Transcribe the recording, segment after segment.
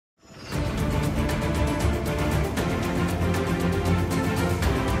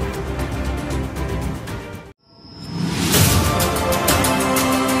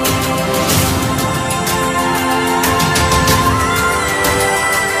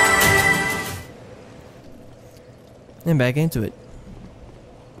And back into it.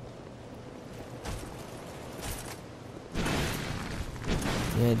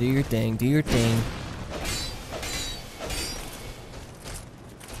 Yeah, do your thing, do your thing.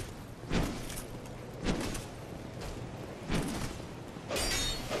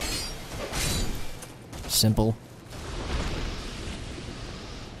 Simple.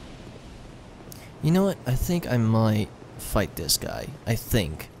 You know what? I think I might fight this guy. I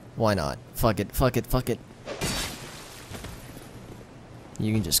think. Why not? Fuck it, fuck it, fuck it.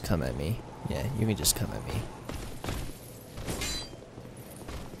 You can just come at me. Yeah, you can just come at me.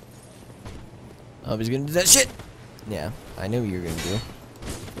 Oh, he's gonna do that shit! Yeah, I knew you were gonna do.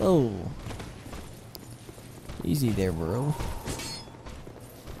 Oh. Easy there, bro.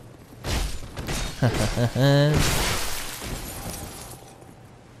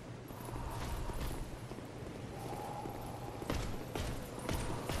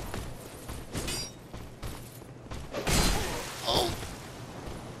 Oh.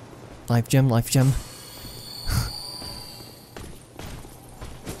 Life gem, life gem.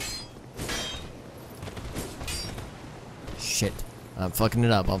 Shit. I'm fucking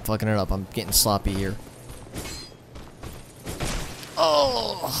it up, I'm fucking it up, I'm getting sloppy here.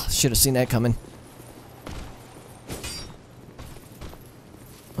 Oh, should have seen that coming.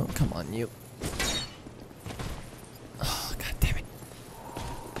 Oh, come on, you. Oh, god damn it.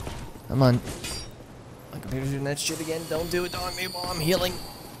 Come on. My computer's doing that shit again. Don't do it on me while I'm healing.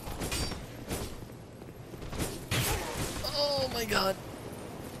 Oh my god.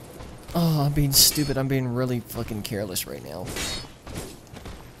 Oh, I'm being stupid. I'm being really fucking careless right now.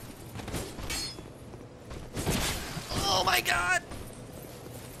 Oh my god.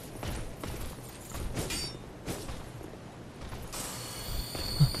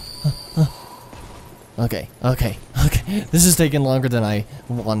 Okay, okay, okay. This is taking longer than I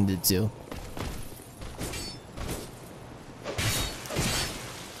wanted it to.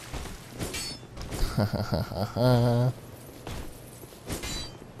 I'm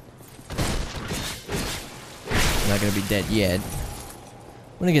not gonna be dead yet.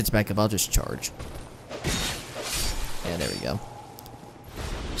 When it gets back up, I'll just charge. Yeah, there we go.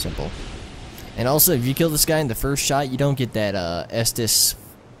 Simple. And also, if you kill this guy in the first shot, you don't get that Estus,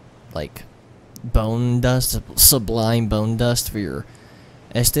 like, bone dust, sublime bone dust for your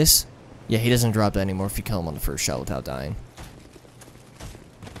Estus. Yeah, he doesn't drop that anymore if you kill him on the first shot without dying.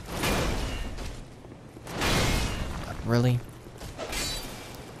 Really?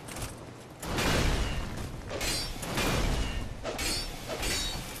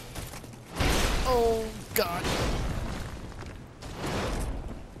 Oh god.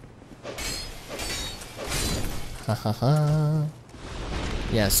 Ha ha ha.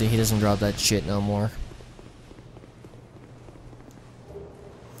 Yeah, see, he doesn't drop that shit no more.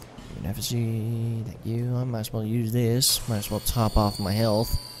 Beneficy, thank you. I might as well use this. Might as well top off my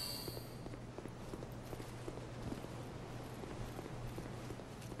health.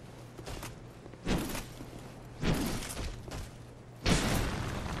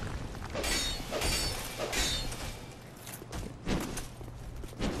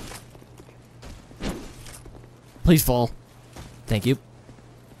 Please fall. Thank you.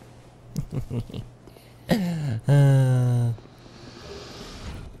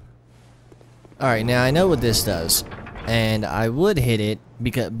 Alright, now I know what this does. And I would hit it,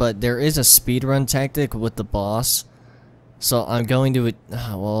 but there is a speedrun tactic with the boss. So I'm going to...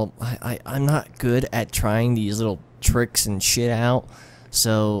 well, I'm not good at trying these little tricks and shit out.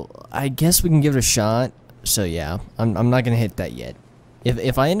 So I guess we can give it a shot. So yeah, I'm not going to hit that yet.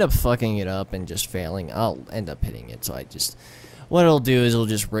 If I end up fucking it up and just failing, I'll end up hitting it. So I just... What it'll do is it'll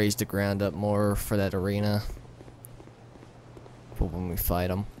just raise the ground up more for that arena. For when we fight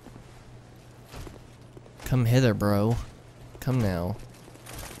them. Come hither, bro. Come now.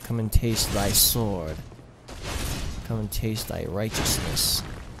 Come and taste thy sword. Come and taste thy righteousness.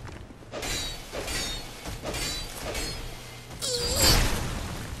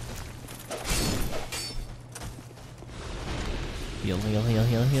 Heal, heal, heal,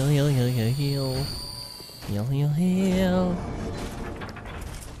 heal, heal, heal, heal, heal, heal. Heal, heal, heal.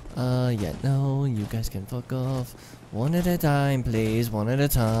 Yeah, no, you guys can fuck off. One at a time, please. One at a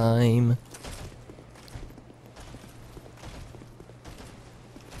time.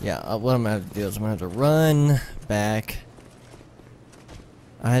 Yeah, what I'm gonna have to do is I'm gonna have to run back.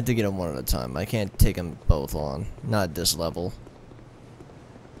 I had to get them one at a time. I can't take them both on. Not at this level.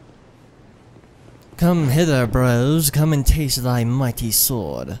 Come hither, bros. Come and taste thy mighty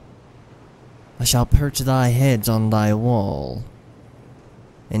sword. I shall perch thy heads on thy wall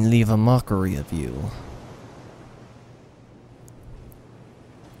and leave a mockery of you.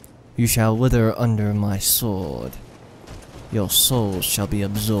 You shall wither under my sword. Your soul shall be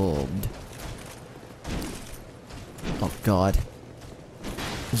absorbed. Oh god.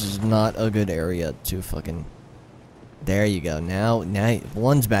 This is not a good area to fucking... There you go. Now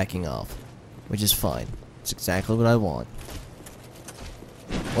one's backing off. Which is fine. It's exactly what I want.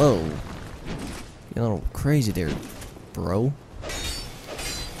 Whoa. You're a little crazy there, bro.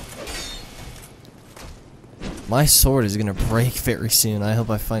 My sword is gonna break very soon. I hope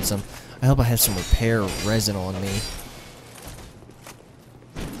I find some... I hope I have some repair resin on me.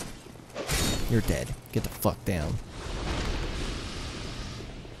 You're dead. Get the fuck down.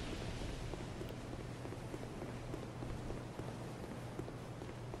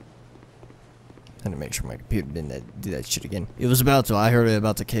 I had to make sure my computer didn't do that shit again. It was about to. I heard it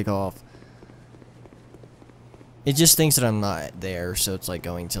about to kick off. It just thinks that I'm not there, so it's like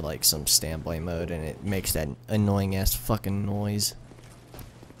going to like some standby mode, and it makes that annoying ass fucking noise.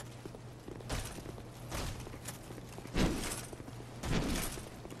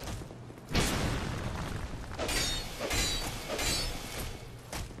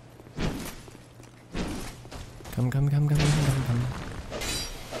 Come.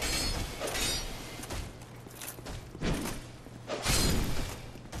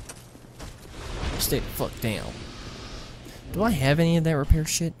 Stay the fuck down. Do I have any of that repair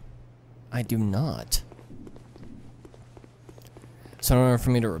shit? I do not. So in order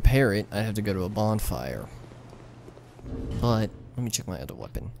for me to repair it, I have to go to a bonfire. But, let me check my other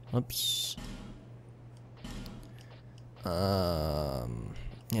weapon. Whoops. Yeah,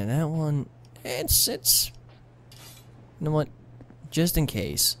 that one, it's, you know what? Just in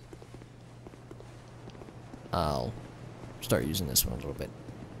case, I'll start using this one a little bit.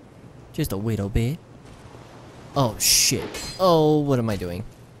 Just a little bit. Oh, shit. Oh, what am I doing?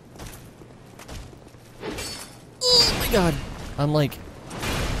 Oh my god. I'm like...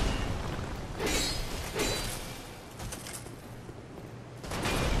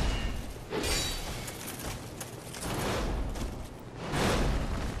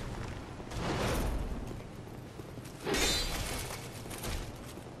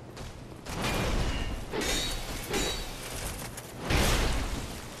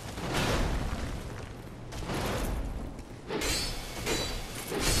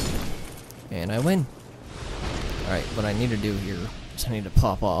 And I win. Alright, what I need to do here is I need to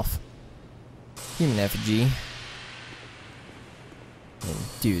pop off human effigy and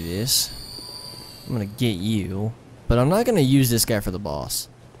do this. I'm gonna get you, but I'm not gonna use this guy for the boss.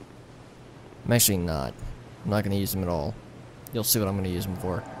 I'm actually not. I'm not gonna use him at all. You'll see what I'm gonna use him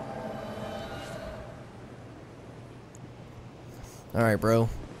for. Alright, bro.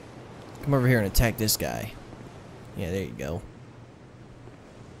 Come over here and attack this guy. Yeah, there you go.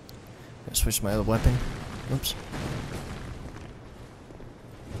 Gonna switch my other weapon. Oops.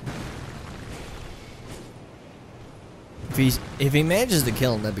 If he manages to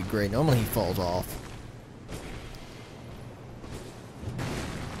kill him, that'd be great. Normally he falls off.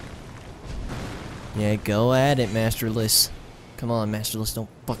 Yeah, go at it, Masterless. Come on, Masterless, don't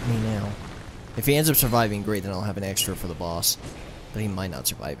fuck me now. If he ends up surviving, great, then I'll have an extra for the boss. But he might not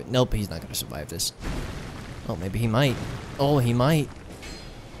survive it. Nope, he's not gonna survive this. Oh, maybe he might. Oh, he might.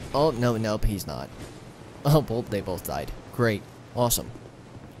 Oh, no, nope, he's not. Oh, well, they both died. Great. Awesome.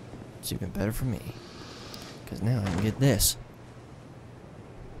 It's even better for me. Because now I can get this.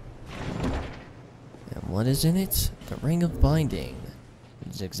 And what is in it? The Ring of Binding.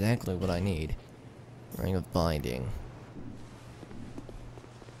 It's exactly what I need. Ring of Binding.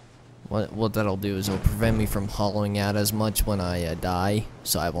 What that'll do is it'll prevent me from hollowing out as much when I die,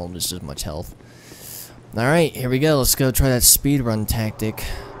 so I won't lose as much health. Alright, here we go. Let's go try that speedrun tactic.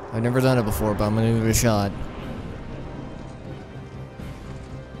 I've never done it before, but I'm gonna give it a shot.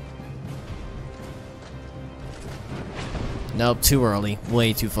 Nope, too early.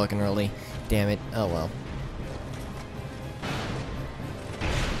 Way too fucking early. Damn it. Oh well.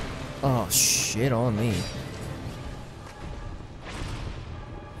 Oh, shit on me.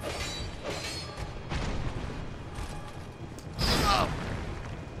 Oh.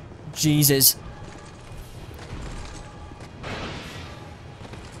 Jesus.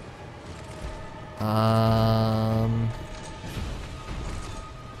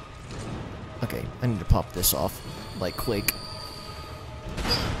 Okay, I need to pop this off, like, quick.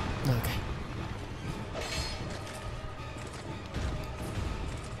 Okay.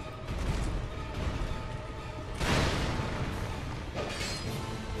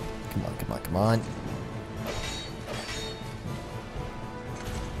 Come on, come on, come on.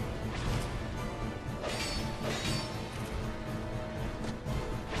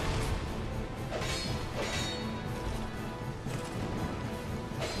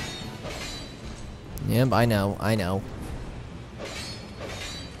 Yep, I know, I know.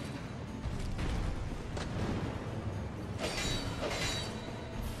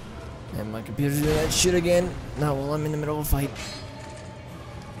 computer do that shit again. Not while I'm in the middle of a fight.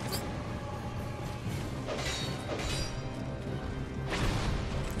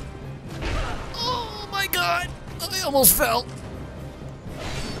 Oh my god! I almost fell!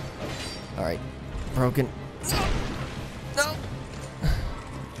 Alright. Broken. No!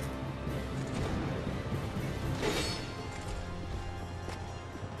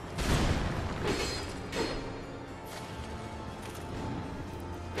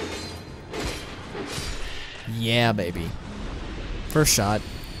 Yeah, baby. First shot.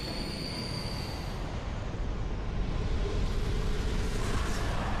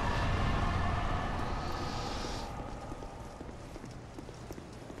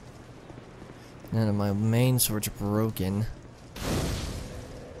 None of my main swords are broken.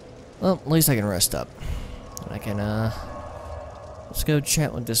 Well, at least I can rest up. I can, let's go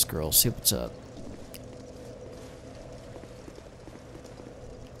chat with this girl, see what's up.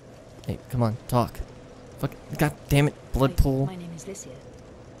 Hey, come on, talk. Fuck, god damn it, blood pool. My name is Lycia.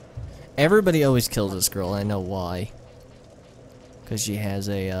 Everybody always kills this girl, I know why. Because she has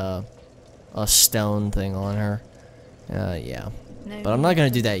a stone thing on her. Yeah. No, But I'm not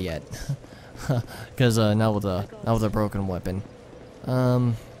gonna do that yet. Because, not with a broken weapon.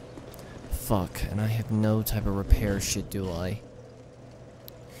 Fuck, and I have no type of repair shit, do I?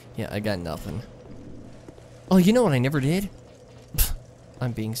 Yeah, I got nothing. Oh, you know what I never did? Pfft,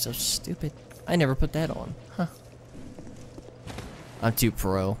 I'm being so stupid. I never put that on. Huh. I'm too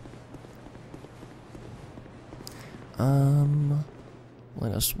pro.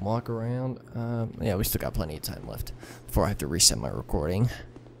 Let us walk around. Yeah, we still got plenty of time left before I have to reset my recording.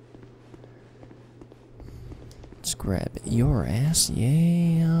 Let's grab your ass,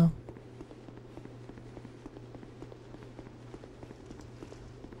 yeah.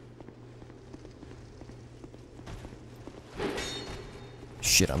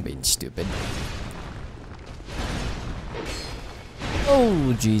 Shit, I'm being stupid.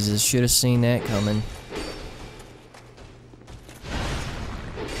 Oh, Jesus, should have seen that coming.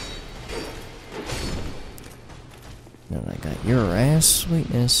 Then I got your ass,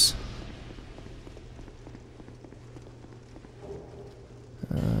 sweetness.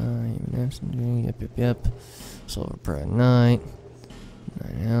 Yep. Silver Prayer Knight.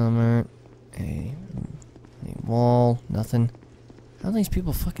 9 Helmet. A wall. Nothing. How do these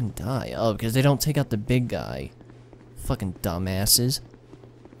people fucking die? Oh, because they don't take out the big guy. Fucking dumbasses.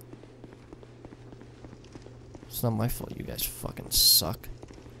 It's not my fault you guys fucking suck.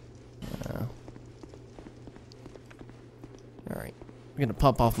 Alright. I'm gonna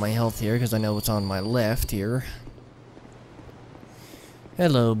pop off my health here because I know what's on my left here.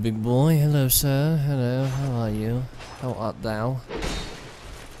 Hello, big boy. Hello, sir. Hello. How are you? How art thou?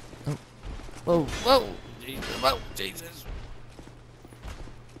 Oh. Whoa, whoa! Jesus, whoa, Jesus.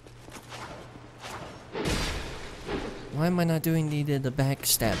 Why am I not doing the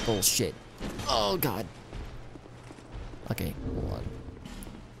backstab bullshit? Oh, God. Okay, hold on.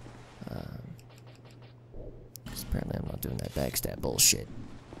 Apparently I'm not doing that backstab bullshit.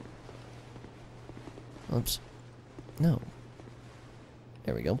 Oops. No.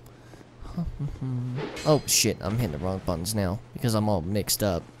 There we go. Oh, shit. I'm hitting the wrong buttons now because I'm all mixed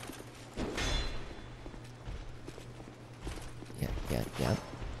up. Yeah.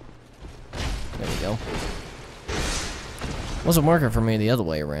 There we go. Wasn't working for me the other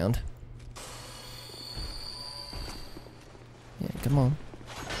way around. Yeah, come on.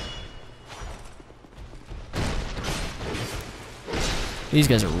 These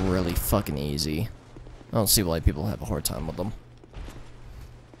guys are really fucking easy. I don't see why people have a hard time with them.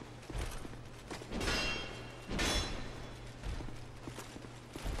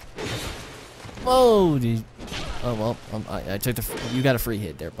 Whoa, dude. Oh, well, I took the... You got a free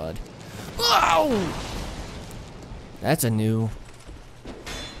hit there, bud. Whoa! That's a new...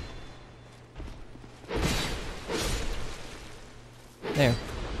 There.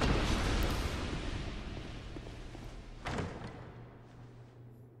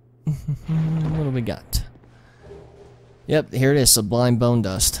 What do we got? Yep, here it is, Sublime Bone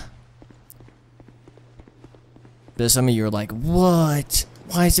Dust. But some of you are like, what?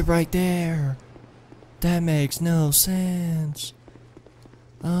 Why is it right there? That makes no sense.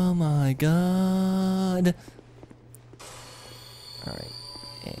 Oh my god. Alright,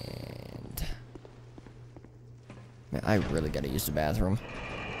 and... Man, I really gotta use the bathroom.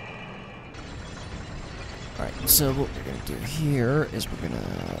 Alright, so what we're gonna do here is we're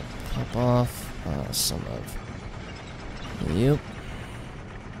gonna pop off some of... Yep.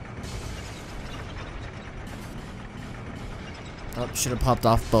 Oh, should have popped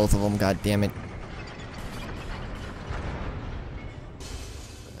off both of them, god damn it.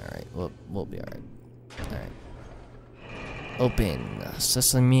 Alright, we'll be Open.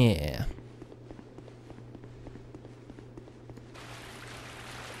 Sesame.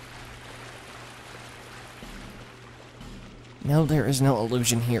 No, there is no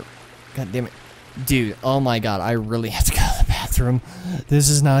illusion here. God damn it. Dude, oh my god, I really have to go to the bathroom. This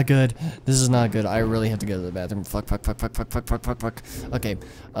is not good. This is not good. I really have to go to the bathroom. Fuck. Okay,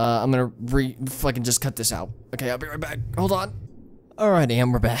 I'm gonna fucking just cut this out. Okay, I'll be right back. Hold on. Alrighty,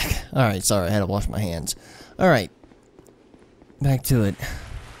 and we're back. Alright, sorry, I had to wash my hands. Alright. Back to it.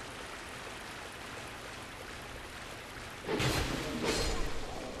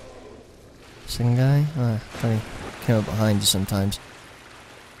 Second guy? Thought he came up behind you sometimes.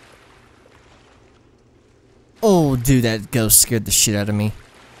 Oh, dude, that ghost scared the shit out of me.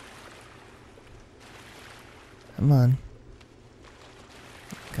 Come on.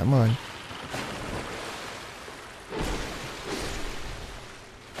 Come on.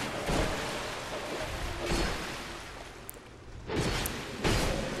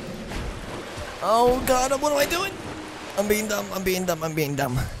 Oh god, what am I doing? I'm being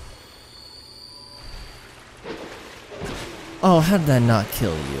dumb. Oh, how did that not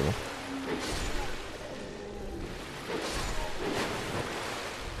kill you?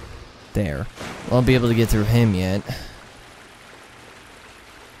 There. Won't be able to get through him yet.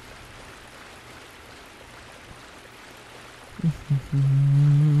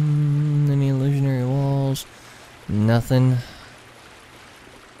 Any illusionary walls? Nothing.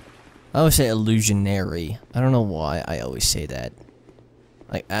 I always say illusionary. I don't know why I always say that.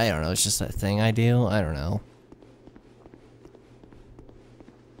 Like, I don't know, it's just that thing I do. I don't know.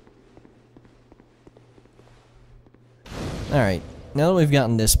 Alright, now that we've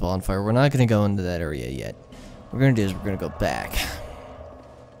gotten this bonfire, we're not going to go into that area yet. What we're going to do is we're going to go back.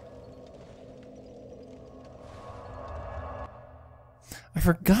 I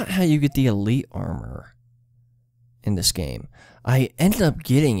forgot how you get the elite armor in this game. I ended up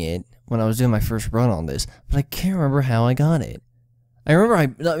getting it when I was doing my first run on this, but I can't remember how I got it. I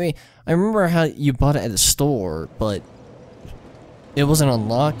remember how you bought it at the store, but it wasn't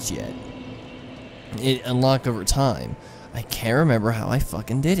unlocked yet. It unlocked over time. I can't remember how I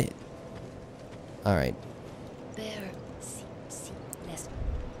fucking did it. Alright.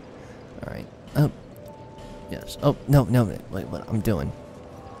 Alright. Oh. Yes. Oh, no. Wait, what I'm doing.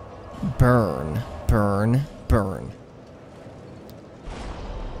 Burn.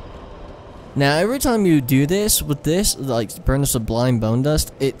 Now, every time you do this, with this, like, burn the sublime bone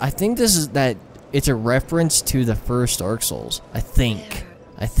dust, I think this is that, it's a reference to the first Dark Souls. I think.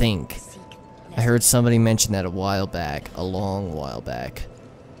 I heard somebody mention that a while back. A long while back.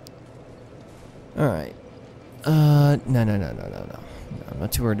 Alright. No. I'm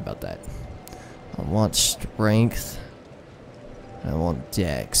not too worried about that. I want strength. I want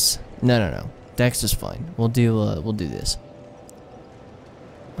dex. No. Dex is fine. We'll do this.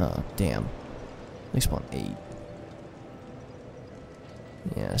 Oh, damn. At least want 8.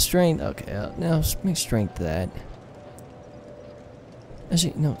 Yeah, strength. Okay, now make strength that.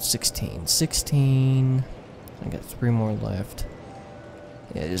 Actually, no, 16. 16. I got 3 more left.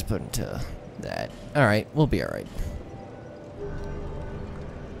 Yeah, just put into that. Alright, we'll be alright.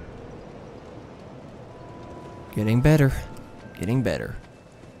 Getting better.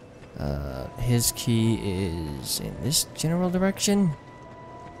 His key is in this general direction.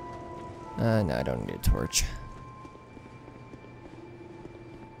 No, I don't need a torch.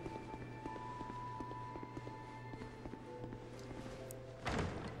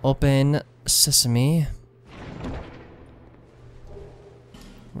 Open sesame.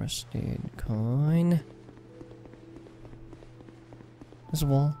 Rusted coin. There's a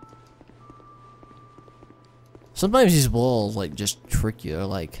wall. Sometimes these walls, like, just trick you. They're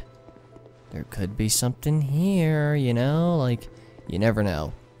like, there could be something here, you know? Like, you never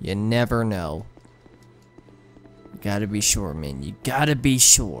know. You never know. You gotta be sure, man. You gotta be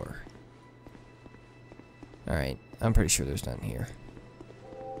sure. Alright, I'm pretty sure there's none here.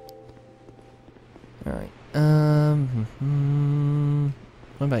 Alright,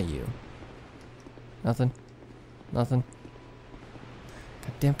 what about you? Nothing? Goddamn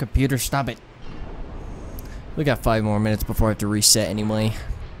computer, stop it! We got 5 more minutes before I have to reset anyway.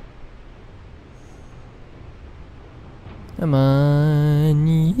 Come on,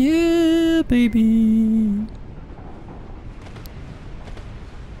 yeah, baby.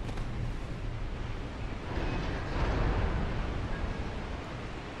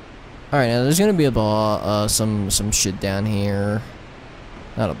 Alright, now there's gonna be a boss, some shit down here.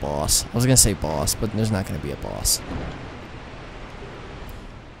 Not a boss. I was gonna say boss, but there's not gonna be a boss.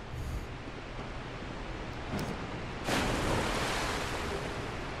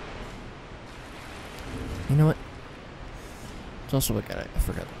 You know what? It's also what I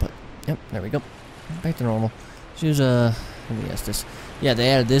forgot to put. Yep, there we go. Back to normal. Choose let me ask this. Yeah, they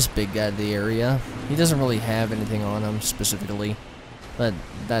added this big guy to the area. He doesn't really have anything on him specifically, but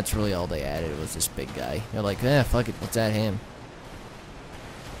that's really all they added was this big guy. They're like, eh, fuck it, let's add him.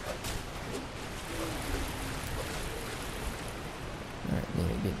 Alright, let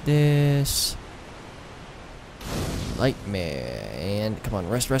me get this. Nightmare. And come on,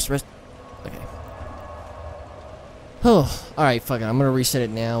 rest. Okay. Oh, alright, fuck it. I'm gonna reset it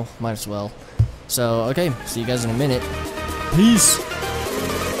now. Might as well. So, okay, see you guys in a minute. Peace.